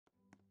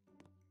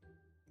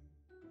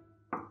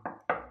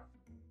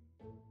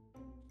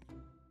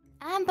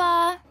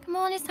Amber, come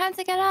on, it's time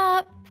to get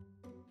up.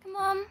 Come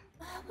on.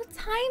 What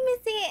time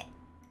is it?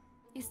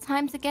 It's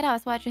time to get up,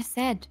 that's what I just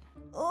said.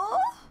 Oh,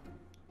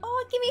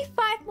 give me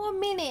 5 more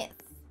minutes.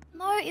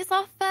 No, it's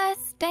our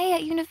first day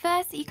at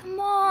university, come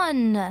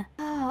on.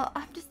 Oh,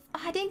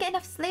 I didn't get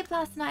enough sleep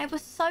last night. I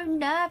was so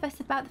nervous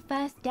about the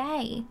first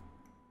day.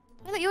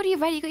 Oh, look, you're already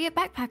ready, you got your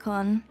backpack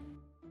on.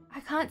 I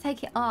can't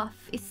take it off.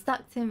 It's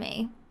stuck to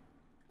me.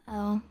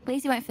 Oh, at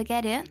least you won't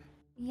forget it.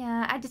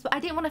 Yeah, I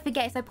didn't want to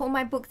forget, so I put all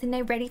my books in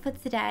there ready for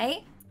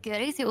today. Good,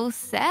 at least you're all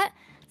set.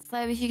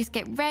 So we should just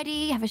get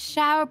ready, have a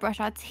shower, brush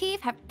our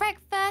teeth, have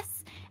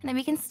breakfast, and then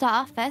we can start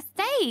our first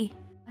day.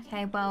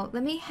 Okay, well,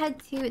 let me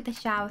head to the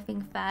shower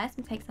thing first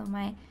and take some of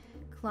my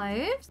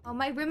clothes. Oh,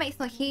 my roommate's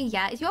not here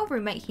yet. Is your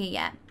roommate here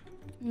yet?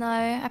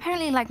 No,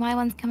 apparently like my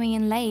one's coming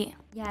in late.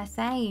 Yeah,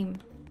 same.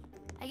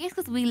 I guess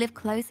because we live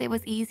close, it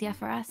was easier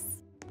for us.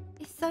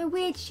 It's so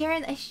weird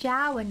sharing a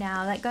shower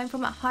now, like going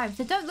from at home.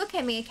 So don't look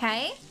at me,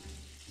 okay?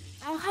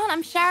 Oh, hon,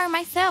 I'm showering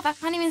myself. I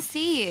can't even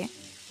see you.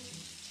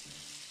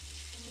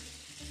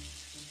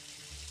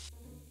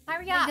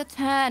 Hurry up. Wait your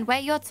turn.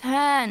 Wait your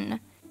turn.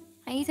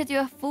 I need to do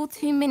a full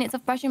 2 minutes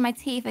of brushing my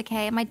teeth,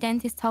 okay? My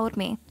dentist told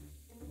me.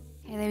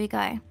 Okay, there we go.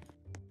 I'm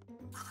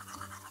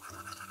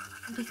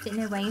just sitting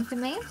there waiting for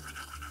me.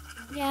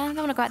 Yeah, I don't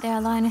want to go out there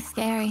alone. It's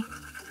scary.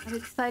 I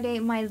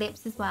exfoliate my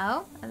lips as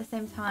well at the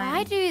same time. Oh,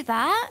 I do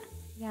that.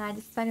 Yeah, I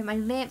just exfoliate my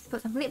lips,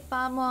 put some lip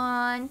balm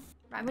on.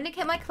 Right, I'm gonna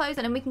get my clothes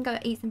on and we can go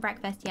eat some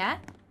breakfast, yeah?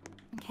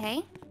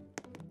 Okay.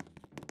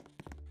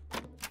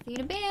 See you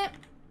in a bit.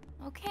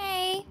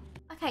 Okay.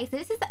 Okay, so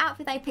this is the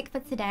outfit that I picked for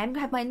today. I'm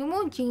gonna have my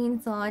normal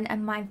jeans on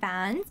and my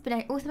Vans, but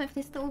I also went for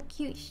this little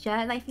cute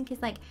shirt that I think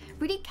is like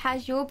really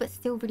casual but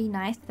still really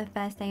nice for the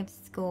first day of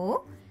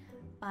school.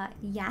 But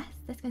yes,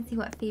 let's go and see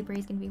what Phoeberry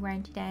is gonna be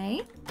wearing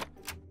today.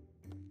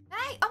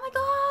 Hey, oh my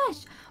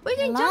gosh! We're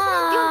doing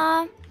jumping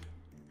on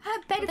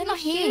her bed with they're your not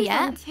here shoes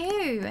yet. on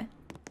too.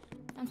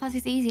 And plus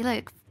it's easy.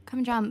 Look,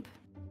 come jump.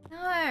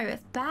 No,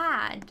 it's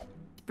bad.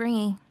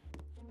 Springy.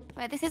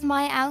 Right, this is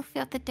my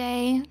outfit of the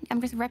day. I'm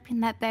just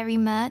repping that berry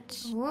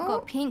merch. Ooh. I've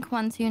got a pink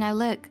one too now.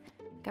 Look,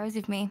 goes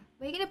with me.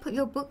 Where are you gonna put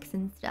your books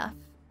and stuff?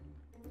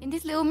 In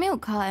this little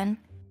milk carton.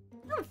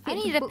 I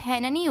need a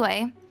pen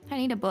anyway. I don't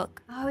need a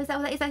book. Oh, is that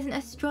what that is? That isn't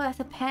a straw, that's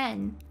a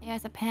pen. Yeah,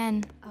 it's a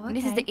pen. Oh, And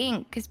this is the okay.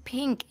 ink, because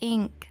pink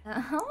ink.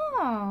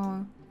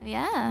 Oh.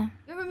 Yeah.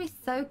 Your room is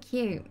so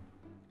cute.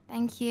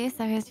 Thank you.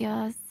 So is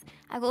yours.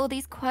 I got all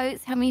these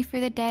quotes. Help me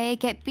through the day.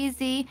 Get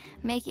busy.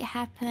 Make it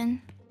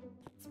happen.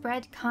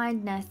 Spread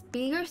kindness.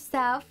 Be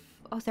yourself.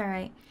 Oh,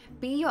 sorry.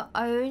 Be your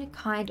own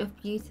kind of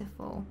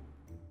beautiful.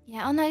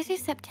 Yeah. Oh no, this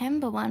is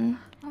September one.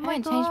 Oh I my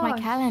haven't changed my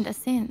gosh. calendar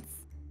since.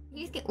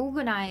 You just get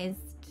organized.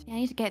 Yeah, I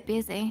need to get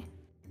busy.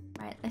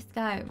 Right, let's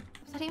go. I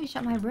didn't even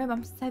shut my room.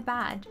 I'm so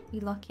bad. We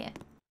lock it.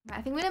 Right,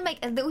 I think I'm gonna make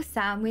a little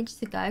sandwich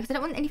to go because I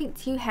don't want anything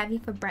too heavy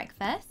for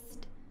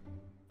breakfast.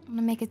 I'm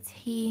gonna make a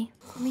tea.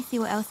 Let me see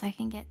what else I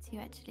can get to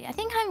actually. I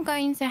think I'm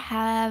going to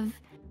have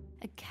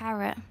a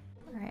carrot.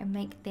 Alright, I'll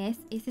make this.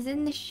 This is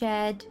in the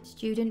shared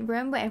student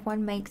room where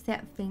everyone makes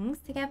their things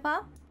together.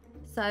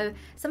 So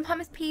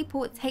sometimes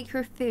people take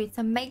your food,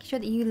 so make sure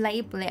that you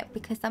label it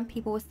because some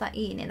people will start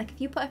eating it. Like if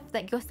you put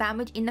like your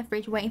sandwich in the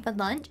fridge waiting for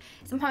lunch,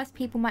 sometimes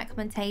people might come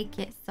and take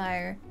it.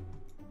 So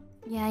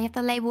Yeah, you have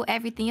to label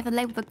everything. You have to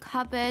label the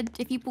cupboard.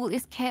 If you bought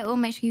this kettle,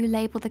 make sure you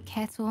label the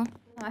kettle.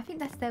 oh, I think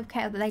that's the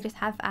kettle that they just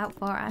have out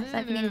for us. I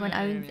don't think anyone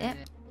owns it.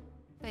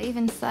 But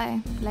even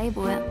so,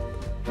 label it.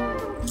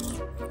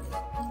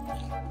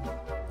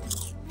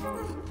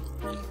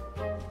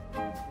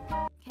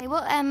 Okay,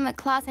 what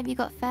class have you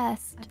got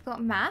first? I've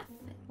got math.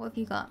 What have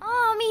you got?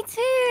 Oh, me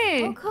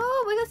too. Oh,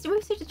 cool.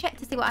 We should check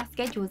to see what our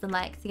schedules are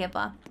like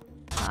together.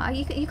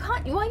 You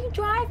can't. What are you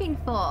driving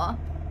for?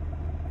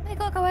 I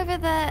gotta go over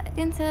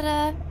into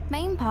the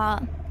main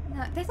part.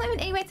 No, there's not even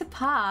anywhere to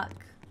park.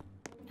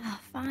 Oh,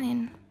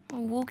 fine.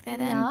 We'll walk there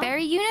then. Yeah.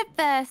 Berry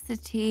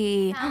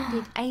University.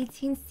 Founded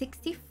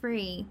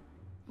 1863.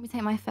 Let me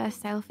take my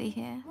first selfie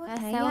here. Okay,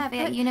 First yeah, selfie at put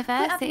up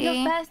university.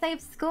 your first day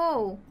of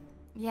school.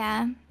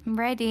 Yeah, I'm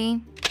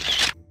ready.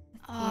 That's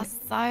Oh,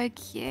 cute. so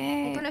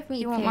cute. one of me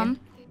You want too. one?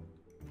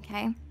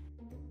 Okay.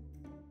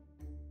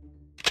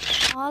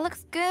 Oh,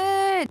 looks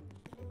good.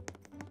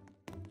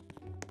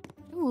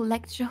 Ooh,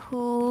 lecture I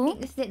hall.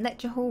 think this is it,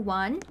 lecture hall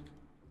 1.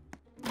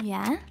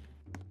 Yeah.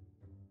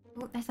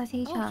 Oh, that's our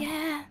teacher. Oh,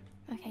 yeah.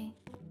 Okay.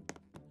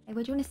 Hey,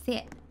 where do you want to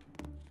sit?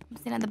 I'm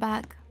sitting at the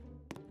back.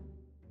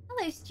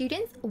 Hello,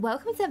 students.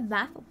 Welcome to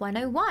Math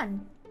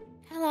 101.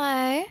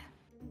 Hello.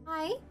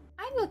 Hi,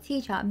 I'm your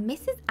teacher,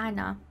 Mrs.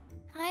 Anna.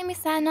 Hi,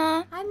 Miss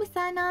Anna. Hi, Miss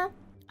Anna.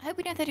 I hope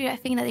we don't have to do that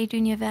thing that they do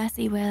in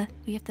university where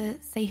we have to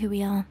say who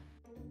we are.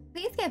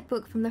 Please get a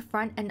book from the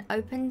front and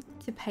open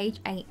to page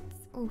 8.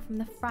 Oh, from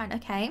the front,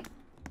 okay.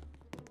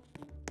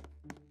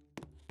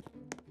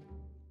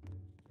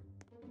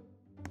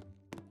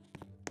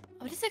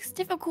 Oh, this looks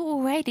difficult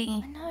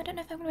already. No, I don't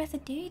know if I'm going to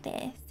be able to do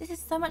this. This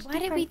is so much Why did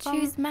different we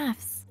choose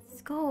maths? from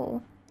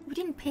school. We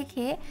didn't pick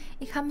it.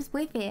 It comes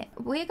with it.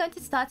 We're going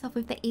to start off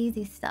with the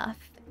easy stuff.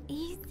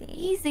 Easy.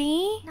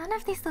 Easy. None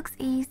of this looks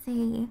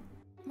easy.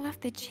 What if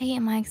they cheat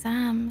in my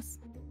exams?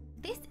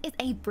 This is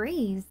a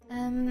breeze. I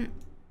think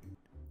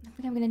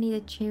I'm gonna need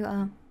a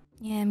tutor.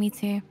 Yeah, me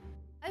too.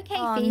 Okay,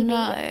 Oh, Phoebe.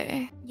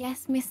 no.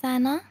 Yes, Miss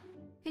Anna?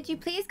 Could you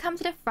please come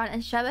to the front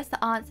and show us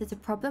the answer to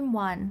problem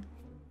 1?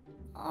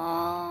 Oh,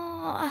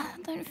 I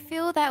don't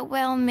feel that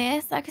well,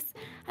 miss. I just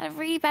had a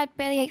really bad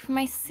bellyache from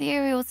my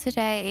cereal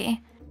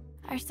today.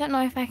 I just don't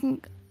know if I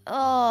can...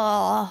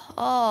 Oh.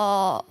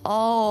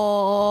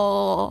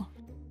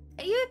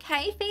 Are you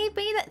okay,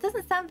 Phoebe? That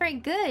doesn't sound very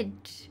good.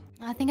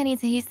 I think I need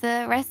to use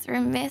the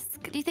restroom, miss.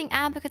 Do you think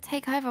Amber could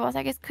take over whilst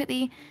I just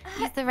quickly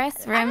use the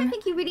restroom? I don't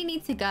think you really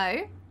need to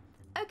go.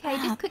 Okay,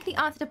 just quickly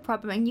answer the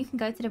problem and you can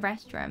go to the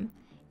restroom.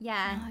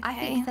 Yeah, Okay. I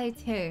think so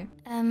too.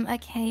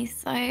 Okay,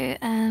 so,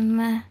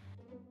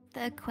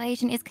 the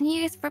equation is... Can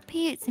you just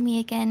repeat it to me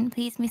again,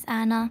 please, Miss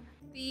Anna?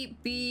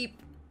 Beep, beep.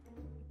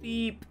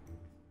 Beep.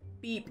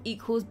 Beep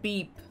equals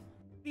beep.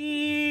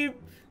 Beep.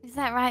 Is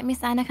that right,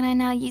 Miss Anna? Can I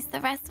now use the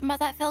restroom? Does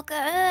that feel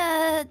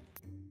good?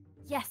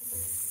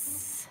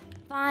 Yes.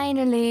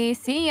 Finally.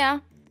 See ya.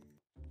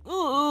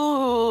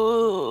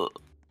 Ooh.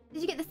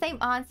 Did you get the same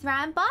answer,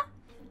 Amber?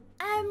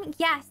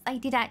 Yes, I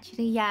did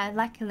actually. Yeah,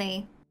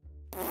 luckily.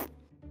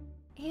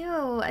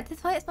 Ew,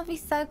 this toilet must be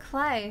so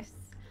close.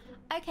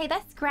 Okay,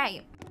 that's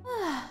great.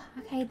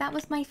 Okay, that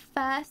was my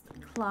first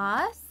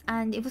class,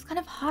 and it was kind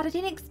of hard. I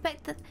didn't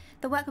expect that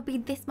the work would be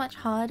this much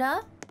harder.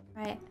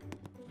 Right.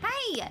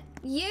 Hey,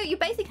 you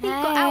basically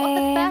got out of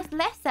the first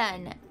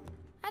lesson.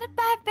 I had a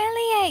bad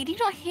bellyache. Did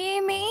you not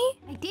hear me?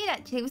 I did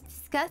actually. It was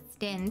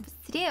disgusting, but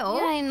still.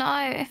 Yeah, I know.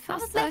 I I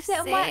felt was so left sick. it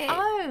on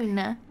my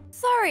own.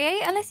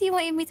 Sorry, unless you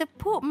wanted me to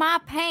put my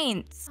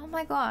paint. Oh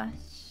my gosh.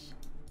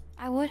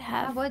 I would I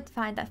have. would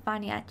find that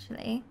funny,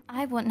 actually.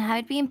 I wouldn't have.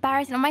 It'd be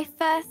embarrassing. On my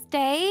first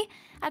day,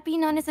 I'd be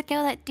known as a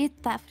girl that did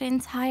that for the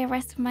entire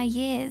rest of my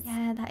years.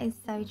 Yeah, that is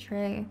so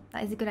true.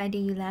 That is a good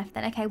idea you left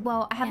then. Okay,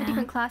 well, I have a Yeah.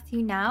 different class to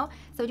you now.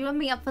 So do you want to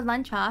meet up for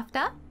lunch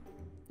after?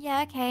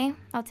 Yeah, okay.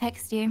 I'll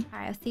text you.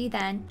 Alright, I'll see you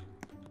then.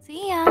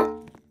 See ya.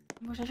 Oh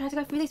my gosh, I tried to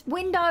go through this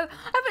window. I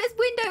thought this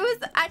window was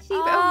actually a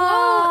wall.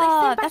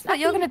 Oh, That's that's what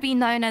you're going to be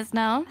known as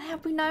now. I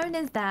have been known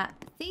as that.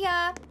 See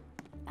ya.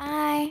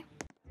 Bye.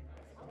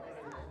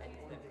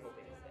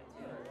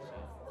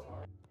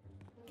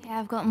 Okay,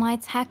 I've got my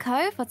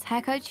taco for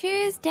Taco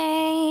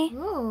Tuesday.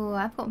 Ooh,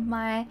 I've got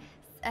my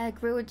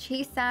grilled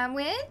cheese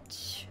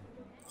sandwich.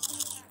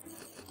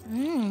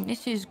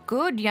 This is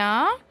good,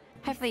 yeah?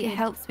 Hopefully it good.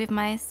 helps with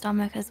my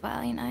stomach as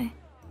well, you know.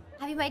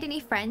 Have you made any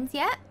friends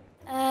yet?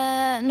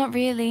 Not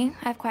really.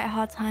 I have quite a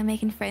hard time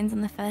making friends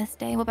on the first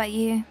day. What about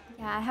you?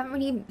 Yeah, I haven't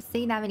really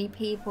seen that many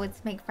people to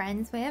make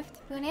friends with,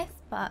 to be honest.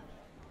 But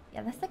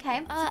yeah, that's okay.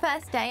 It's the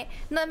first date.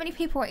 Not many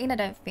people are in, I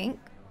don't think.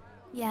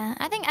 Yeah,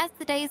 I think as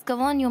the days go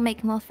on, you'll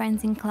make more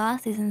friends in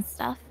classes and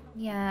stuff.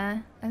 Yeah,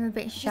 I'm a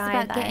bit It's shy just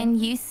about though. getting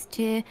used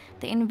to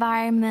the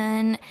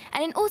environment.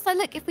 And then also,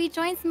 look, if we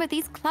join some of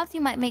these clubs,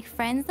 you might make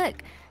friends.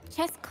 Look,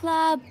 chess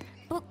club,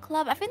 book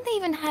club. I think they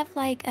even have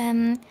like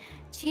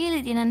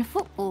cheerleading and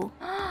football.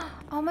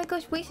 Oh my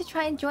gosh, we should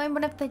try and join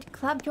one of the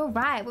clubs. You're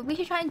right. We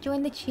should try and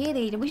join the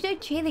cheerleading. We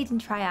should do cheerleading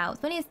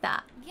tryouts. When is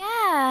that?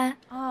 Yeah.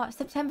 Oh,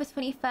 September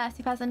 21st,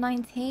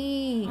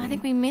 2019. I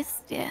think we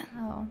missed it.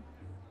 Oh.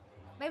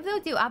 Maybe they'll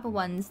do other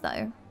ones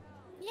though.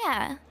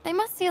 Yeah, they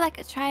must do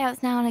like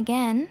tryouts now and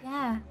again.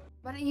 Yeah.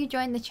 Why don't you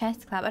join the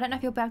chess club? I don't know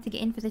if you'll be able to get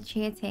in for the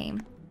cheer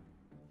team.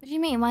 What do you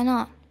mean? Why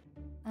not?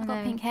 I I've got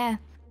know. pink hair.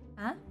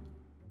 Huh?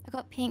 I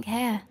got pink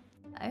hair.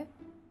 Oh.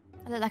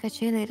 I look like a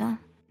cheerleader.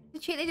 The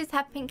cheerleaders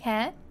have pink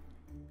hair?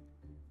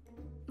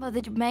 Well,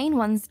 the main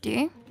ones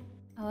do.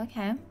 Oh,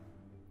 okay.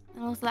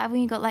 And also, like,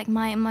 when you got like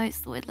my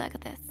emotes sorted, look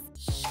at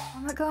this. Oh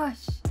my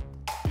gosh.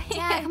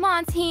 Yeah, come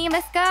on, team,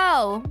 let's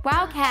go.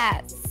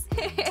 Wildcats.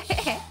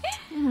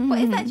 What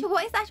is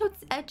the actual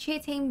cheer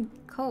team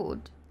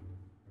called?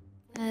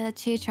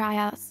 Cheer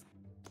tryouts.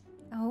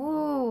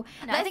 Oh,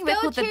 No, I think we're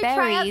go called the cheer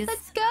tryouts. berries.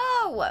 Let's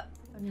go.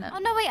 No. Oh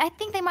no, wait, I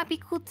think they might be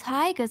called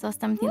tigers or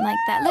something like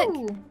that. Look,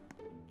 Woo!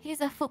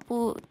 here's a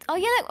football. Oh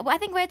yeah, look, I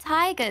think we're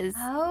tigers.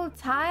 Oh,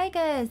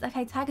 tigers.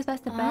 Okay, tigers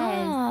versus the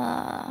bears.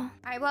 Ah.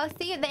 Alright, well, I'll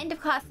see you at the end of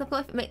class. By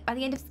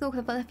the end of school, because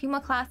I've got a few more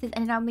classes,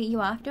 and then I'll meet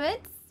you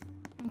afterwards.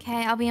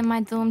 Okay, I'll be in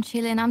my dorm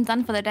chilling. I'm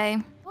done for the day.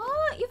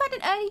 What? You've had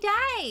an early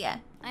day.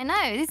 I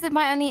know, this is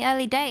my only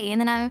early day, and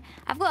then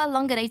I've got a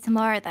longer day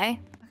tomorrow though. Okay,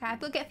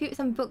 I've got to get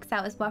some books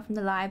out as well from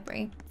the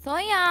library. So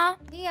yeah.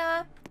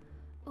 Yeah.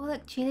 Oh,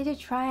 look, cheerleader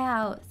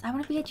tryouts. I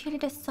want to be a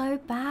cheerleader so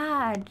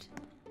bad.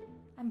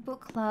 And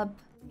book club.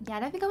 Yeah, I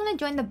don't think I want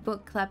to join the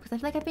book club because I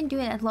feel like I've been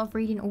doing a lot of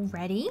reading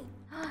already.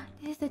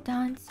 This is the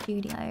dance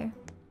studio.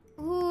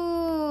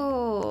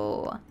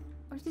 Ooh. Or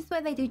is this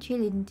where they do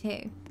cheerleading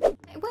too?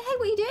 Hey, what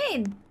are you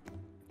doing?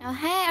 Oh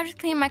hey, I'm just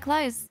cleaning my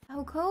clothes.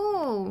 Oh,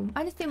 cool.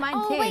 I just do mine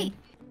Oh too. wait,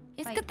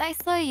 it's good that I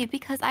saw you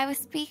because I was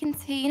speaking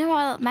to, you know,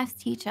 our maths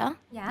teacher,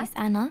 Yeah. Miss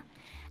Anna.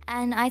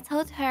 And I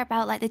told her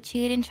about like the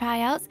cheerleading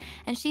tryouts,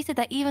 and she said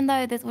that even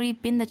though there's already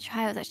been the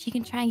tryouts, that she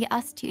can try and get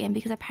us two in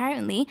because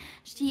apparently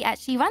she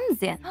actually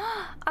runs it.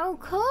 Oh,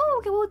 cool.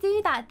 Okay, we'll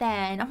do that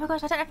then. Oh my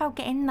gosh, I don't know if I'll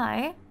get in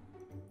though.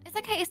 It's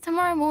okay. It's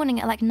tomorrow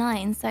morning at like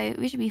 9, so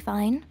we should be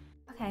fine.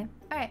 Okay.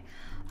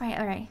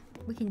 Alright.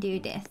 We can do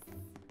this.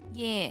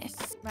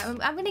 Yes. Right,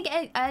 I'm gonna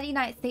get an early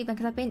night sleep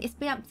because it's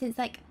been up since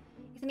like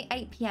it's only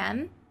 8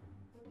 p.m.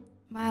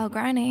 Wow,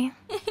 Granny.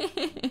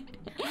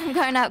 I'm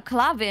going out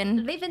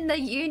clubbing. Living the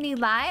uni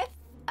life.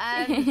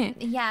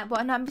 Yeah,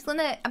 but no, I'm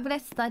gonna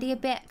study a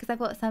bit because I've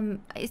got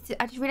some. I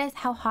just realized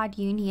how hard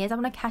uni is. I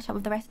want to catch up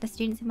with the rest of the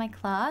students in my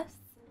class.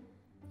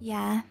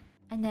 Yeah.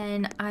 And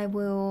then I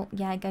will,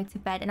 yeah, go to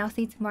bed. And I'll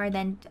see you tomorrow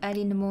then,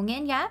 early in the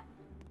morning, yeah?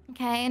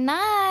 Okay,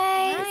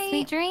 night. Night.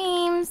 Sweet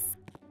dreams.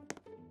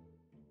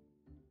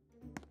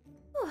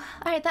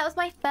 Alright, that was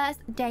my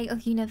first day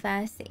of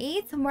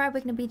university. Tomorrow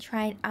we're going to be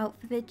trying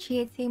out for the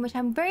cheer team, which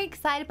I'm very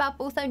excited about,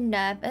 but also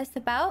nervous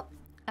about.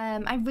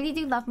 I really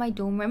do love my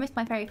dorm room. It's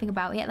my favorite thing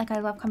about it. Like, I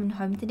love coming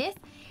home to this.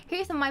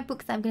 Here's some of my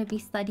books that I'm going to be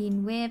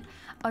studying with.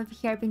 Over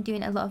here, I've been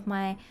doing a lot of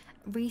my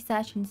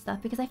research and stuff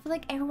because I feel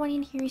like everyone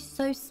in here is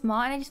so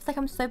smart and I just feel like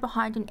I'm so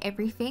behind on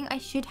everything. I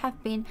should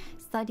have been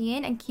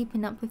studying and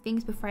keeping up with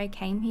things before I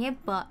came here,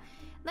 but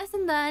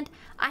lesson learned.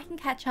 I can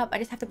catch up. I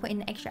just have to put in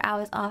the extra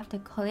hours after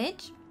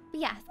college.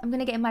 But yes, I'm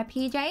gonna get in my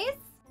PJs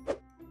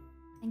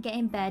and get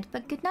in bed.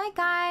 But good night,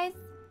 guys.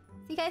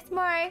 See you guys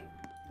tomorrow.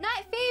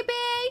 Night,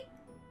 Phoebe.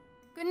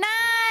 Good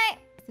night.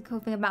 It's the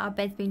cool thing about our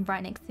beds being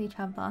right next to each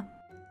other.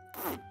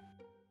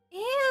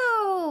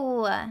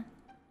 Ew.